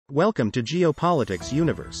Welcome to Geopolitics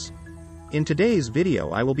Universe. In today's video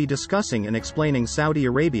I will be discussing and explaining Saudi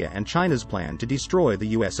Arabia and China's plan to destroy the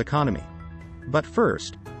US economy. But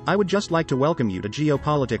first, I would just like to welcome you to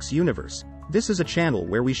Geopolitics Universe. This is a channel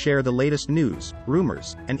where we share the latest news,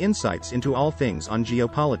 rumors, and insights into all things on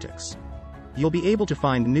geopolitics. You'll be able to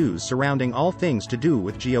find news surrounding all things to do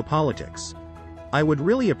with geopolitics. I would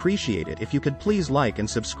really appreciate it if you could please like and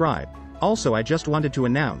subscribe. Also, I just wanted to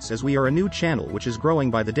announce, as we are a new channel which is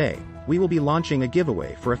growing by the day, we will be launching a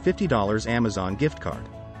giveaway for a $50 Amazon gift card.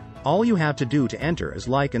 All you have to do to enter is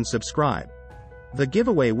like and subscribe. The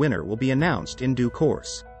giveaway winner will be announced in due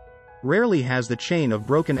course. Rarely has the chain of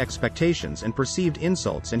broken expectations and perceived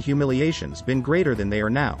insults and humiliations been greater than they are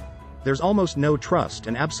now. There's almost no trust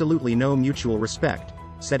and absolutely no mutual respect,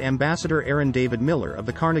 said Ambassador Aaron David Miller of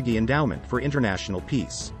the Carnegie Endowment for International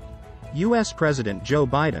Peace. U.S. President Joe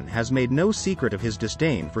Biden has made no secret of his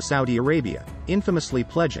disdain for Saudi Arabia, infamously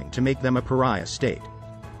pledging to make them a pariah state.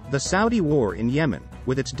 The Saudi war in Yemen,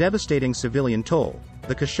 with its devastating civilian toll,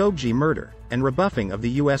 the Khashoggi murder, and rebuffing of the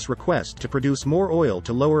U.S. request to produce more oil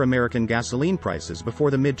to lower American gasoline prices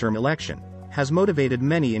before the midterm election, has motivated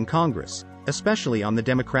many in Congress, especially on the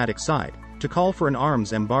Democratic side, to call for an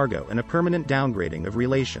arms embargo and a permanent downgrading of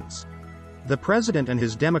relations. The president and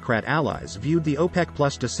his Democrat allies viewed the OPEC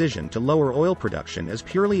Plus decision to lower oil production as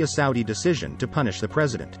purely a Saudi decision to punish the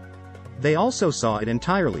president. They also saw it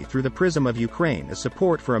entirely through the prism of Ukraine as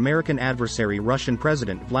support for American adversary Russian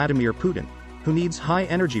President Vladimir Putin, who needs high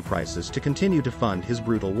energy prices to continue to fund his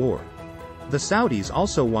brutal war. The Saudis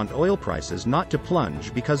also want oil prices not to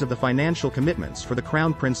plunge because of the financial commitments for the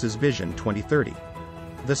Crown Prince's Vision 2030.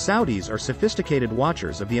 The Saudis are sophisticated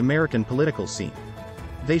watchers of the American political scene.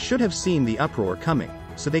 They should have seen the uproar coming,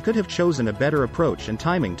 so they could have chosen a better approach and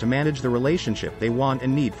timing to manage the relationship they want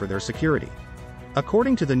and need for their security.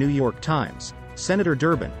 According to the New York Times, Senator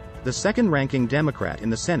Durbin, the second-ranking Democrat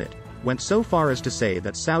in the Senate, went so far as to say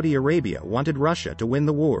that Saudi Arabia wanted Russia to win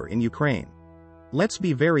the war in Ukraine. Let's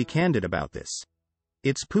be very candid about this.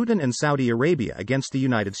 It's Putin and Saudi Arabia against the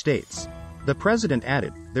United States. The president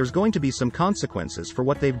added, there's going to be some consequences for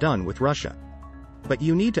what they've done with Russia. But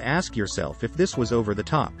you need to ask yourself if this was over the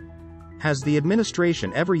top. Has the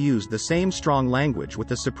administration ever used the same strong language with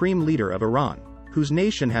the supreme leader of Iran, whose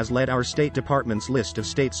nation has led our State Department's list of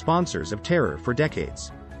state sponsors of terror for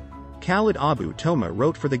decades? Khalid Abu Toma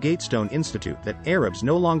wrote for the Gatestone Institute that Arabs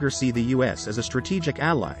no longer see the US as a strategic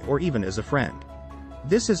ally or even as a friend.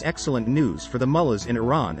 This is excellent news for the mullahs in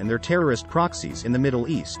Iran and their terrorist proxies in the Middle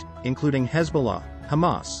East, including Hezbollah,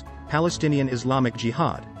 Hamas, Palestinian Islamic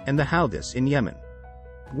Jihad, and the Houthis in Yemen.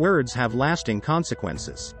 Words have lasting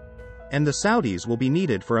consequences. And the Saudis will be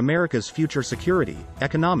needed for America's future security,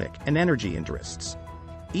 economic, and energy interests.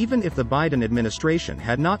 Even if the Biden administration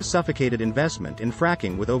had not suffocated investment in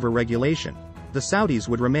fracking with overregulation, the Saudis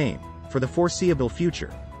would remain, for the foreseeable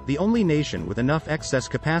future, the only nation with enough excess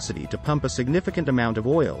capacity to pump a significant amount of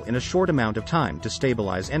oil in a short amount of time to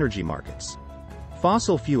stabilize energy markets.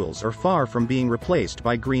 Fossil fuels are far from being replaced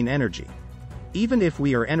by green energy. Even if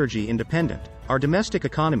we are energy independent, our domestic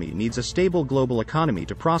economy needs a stable global economy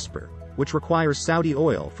to prosper, which requires Saudi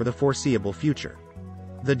oil for the foreseeable future.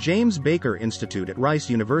 The James Baker Institute at Rice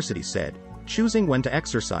University said, choosing when to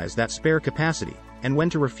exercise that spare capacity, and when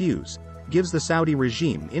to refuse, gives the Saudi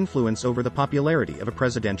regime influence over the popularity of a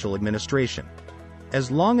presidential administration. As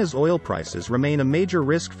long as oil prices remain a major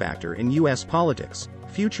risk factor in U.S. politics,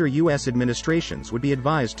 future U.S. administrations would be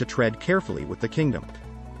advised to tread carefully with the kingdom.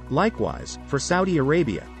 Likewise, for Saudi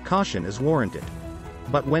Arabia, caution is warranted.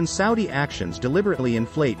 But when Saudi actions deliberately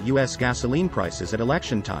inflate U.S. gasoline prices at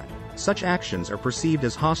election time, such actions are perceived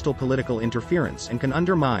as hostile political interference and can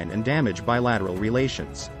undermine and damage bilateral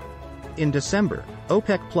relations. In December,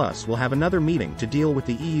 OPEC Plus will have another meeting to deal with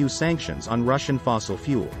the EU sanctions on Russian fossil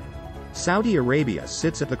fuel. Saudi Arabia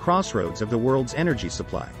sits at the crossroads of the world's energy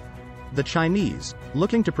supply. The Chinese,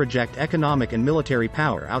 looking to project economic and military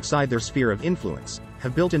power outside their sphere of influence,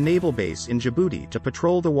 have built a naval base in Djibouti to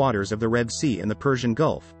patrol the waters of the Red Sea and the Persian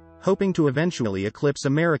Gulf, hoping to eventually eclipse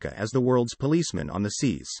America as the world's policeman on the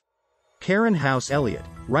seas. Karen House Elliott,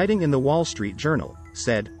 writing in the Wall Street Journal,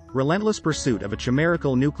 said, relentless pursuit of a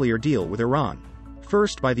chimerical nuclear deal with Iran,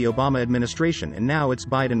 first by the Obama administration and now its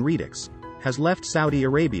Biden redux, has left Saudi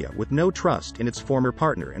Arabia with no trust in its former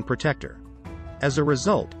partner and protector. As a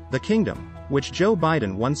result, the kingdom, which Joe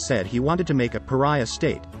Biden once said he wanted to make a pariah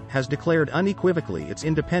state, has declared unequivocally its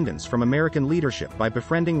independence from American leadership by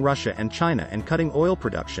befriending Russia and China and cutting oil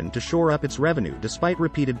production to shore up its revenue despite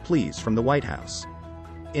repeated pleas from the White House.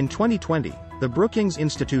 In 2020, the Brookings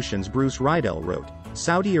Institution's Bruce Riedel wrote,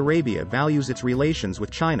 Saudi Arabia values its relations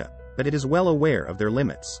with China, but it is well aware of their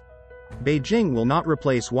limits. Beijing will not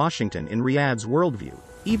replace Washington in Riyadh's worldview,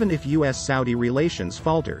 even if US-Saudi relations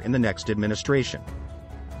falter in the next administration.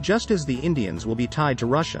 Just as the Indians will be tied to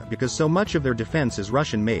Russia because so much of their defense is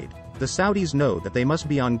Russian-made, the Saudis know that they must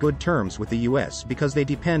be on good terms with the US because they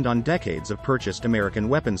depend on decades of purchased American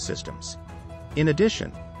weapons systems. In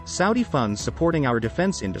addition, Saudi funds supporting our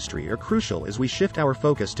defense industry are crucial as we shift our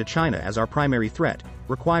focus to China as our primary threat,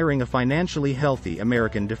 requiring a financially healthy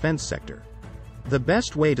American defense sector. The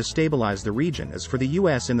best way to stabilize the region is for the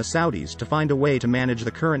US and the Saudis to find a way to manage the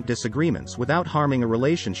current disagreements without harming a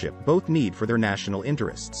relationship both need for their national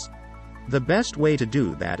interests. The best way to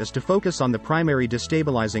do that is to focus on the primary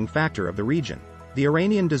destabilizing factor of the region, the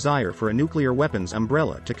Iranian desire for a nuclear weapons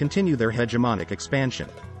umbrella to continue their hegemonic expansion.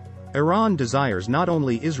 Iran desires not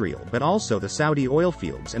only Israel but also the Saudi oil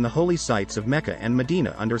fields and the holy sites of Mecca and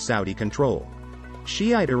Medina under Saudi control.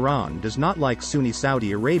 Shiite Iran does not like Sunni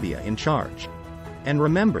Saudi Arabia in charge. And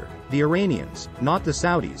remember, the Iranians, not the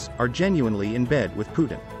Saudis, are genuinely in bed with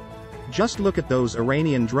Putin. Just look at those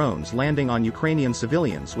Iranian drones landing on Ukrainian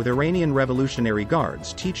civilians with Iranian Revolutionary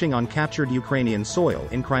Guards teaching on captured Ukrainian soil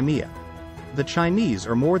in Crimea. The Chinese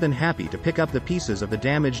are more than happy to pick up the pieces of the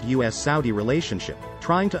damaged US-Saudi relationship,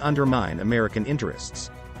 trying to undermine American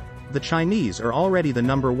interests. The Chinese are already the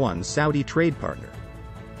 #1 Saudi trade partner.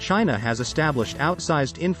 China has established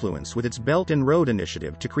outsized influence with its Belt and Road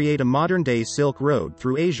Initiative to create a modern-day Silk Road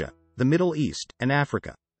through Asia, the Middle East, and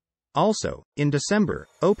Africa. Also, in December,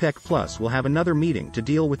 OPEC Plus will have another meeting to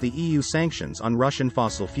deal with the EU sanctions on Russian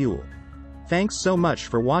fossil fuel. Thanks so much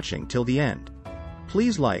for watching till the end.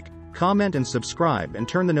 Please like, comment and subscribe and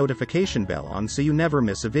turn the notification bell on so you never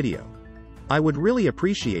miss a video. I would really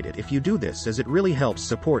appreciate it if you do this as it really helps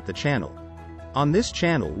support the channel. On this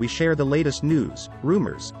channel we share the latest news,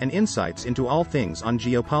 rumors, and insights into all things on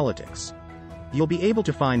geopolitics. You'll be able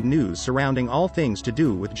to find news surrounding all things to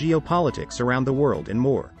do with geopolitics around the world and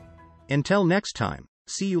more. Until next time,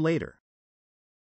 see you later.